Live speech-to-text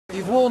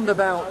You've warned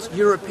about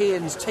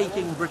Europeans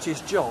taking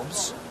British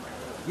jobs.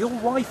 Your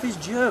wife is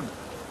German.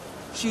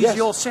 She's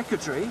your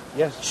secretary.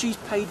 Yes. She's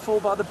paid for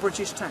by the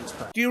British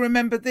taxpayer. Do you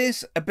remember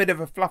this? A bit of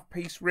a fluff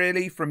piece,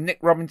 really, from Nick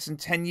Robinson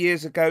 10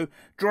 years ago,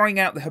 drawing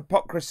out the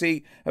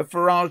hypocrisy of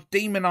Farage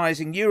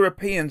demonising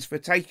Europeans for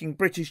taking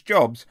British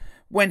jobs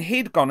when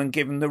he'd gone and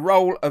given the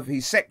role of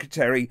his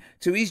secretary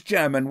to his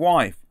German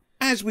wife.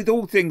 As with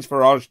all things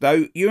Farage,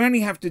 though, you only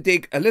have to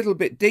dig a little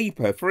bit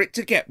deeper for it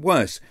to get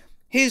worse.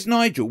 Here's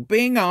Nigel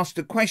being asked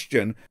a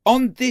question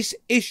on this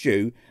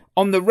issue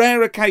on the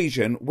rare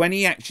occasion when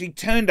he actually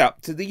turned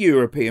up to the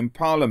European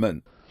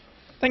Parliament.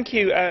 Thank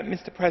you,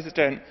 Mr.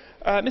 President.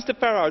 Mr.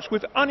 Farage,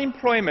 with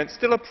unemployment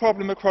still a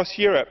problem across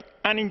Europe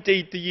and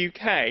indeed the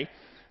UK,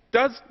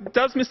 does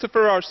Mr.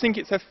 Farage think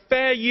it's a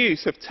fair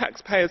use of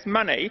taxpayers'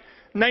 money,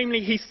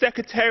 namely his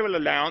secretarial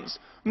allowance,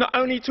 not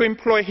only to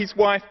employ his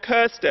wife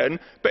Kirsten,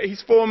 but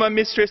his former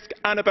mistress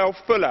Annabel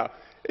Fuller?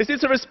 Is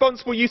this a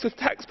responsible use of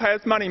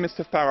taxpayers' money,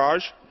 Mr.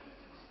 Farage?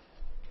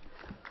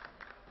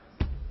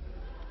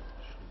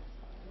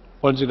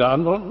 Wollen Sie da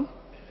antworten?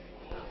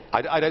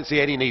 I don't see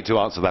any need to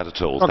answer that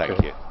at all, Okay.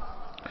 Thank you.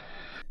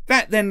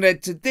 That then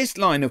led to this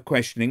line of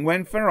questioning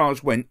when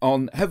Farage went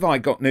on, "Have I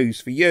got news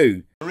for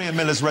you?" Maria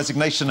Miller's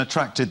resignation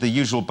attracted the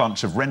usual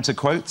bunch of renter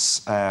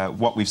quotes.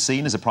 What we've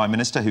seen is a Prime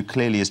Minister who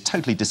clearly is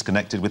totally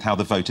disconnected with how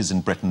the voters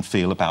in Britain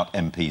feel about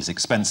MPs'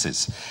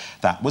 expenses.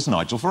 That was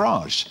Nigel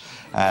Farage.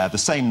 The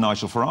same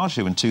Nigel Farage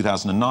who in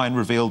 2009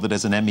 revealed that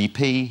as an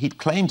MEP he'd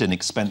claimed in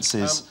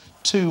expenses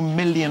 £2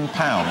 million of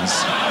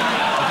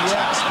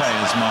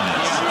taxpayers' money.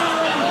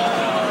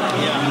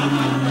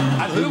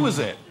 And who was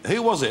it?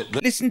 Who was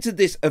it? Listen to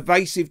this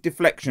evasive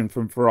deflection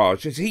from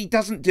Farage as he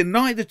doesn't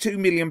deny the £2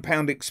 million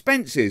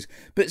expenses,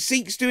 but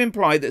seeks to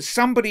imply that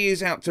somebody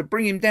is out to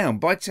bring him down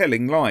by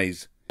telling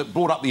lies. That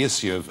brought up the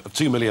issue of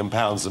 £2 million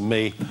and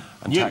me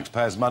and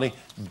taxpayers' money?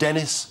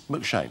 Dennis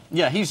McShane.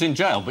 Yeah, he's in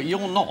jail, but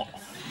you're not.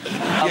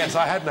 Yes,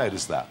 I had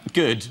noticed that.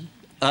 Good.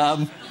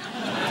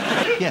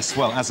 Yes,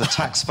 well, as a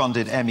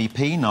tax-funded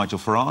MEP, Nigel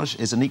Farage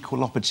is an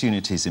equal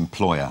opportunities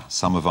employer.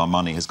 Some of our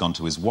money has gone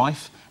to his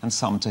wife and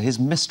some to his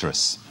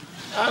mistress.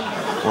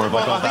 Or have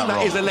I got that wrong?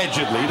 That is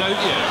allegedly, don't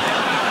you?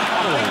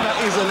 I think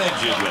that is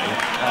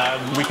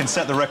allegedly. We can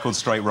set the record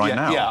straight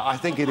now. Yeah, I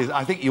think it is.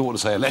 I think you ought to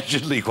say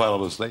allegedly, quite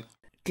honestly.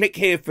 Click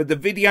here for the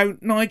video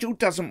Nigel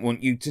doesn't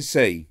want you to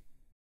see.